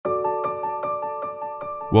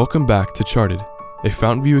Welcome back to Charted, a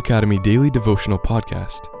Fountain View Academy daily devotional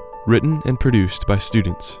podcast, written and produced by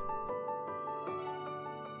students.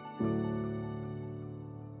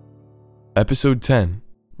 Episode 10,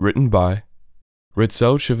 written by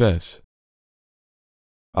Ritzel Chavez.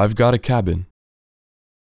 I've got a cabin.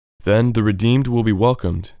 Then the redeemed will be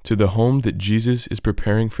welcomed to the home that Jesus is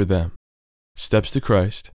preparing for them. Steps to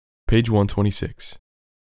Christ, page 126.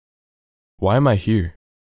 Why am I here?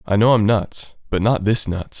 I know I'm nuts, but not this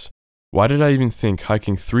nuts. Why did I even think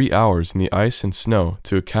hiking 3 hours in the ice and snow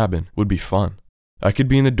to a cabin would be fun? I could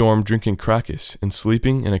be in the dorm drinking Crackis and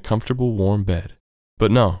sleeping in a comfortable warm bed. But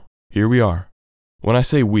no, here we are. When I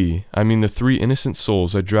say we, I mean the 3 innocent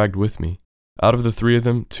souls I dragged with me. Out of the 3 of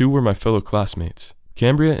them, 2 were my fellow classmates,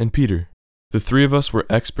 Cambria and Peter. The 3 of us were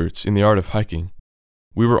experts in the art of hiking.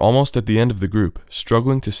 We were almost at the end of the group,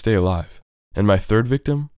 struggling to stay alive. And my 3rd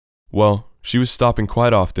victim? Well, she was stopping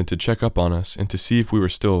quite often to check up on us and to see if we were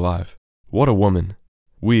still alive. What a woman.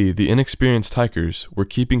 We, the inexperienced hikers, were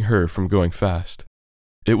keeping her from going fast.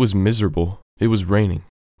 It was miserable. It was raining.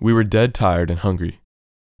 We were dead tired and hungry.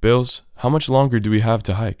 Bills, how much longer do we have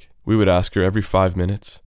to hike? We would ask her every 5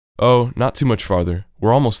 minutes. Oh, not too much farther.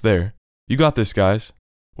 We're almost there. You got this, guys,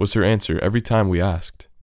 was her answer every time we asked.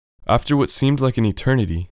 After what seemed like an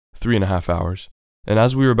eternity, 3.5 hours, and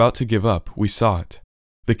as we were about to give up, we saw it.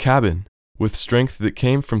 The cabin. With strength that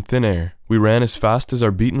came from thin air, we ran as fast as our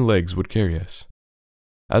beaten legs would carry us.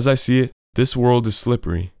 As I see it, this world is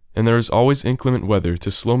slippery, and there is always inclement weather to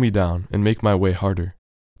slow me down and make my way harder.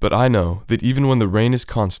 But I know that even when the rain is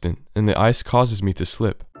constant and the ice causes me to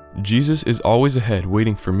slip, Jesus is always ahead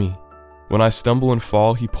waiting for me. When I stumble and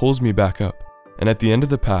fall, he pulls me back up, and at the end of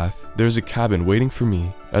the path, there is a cabin waiting for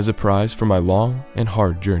me as a prize for my long and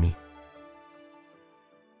hard journey.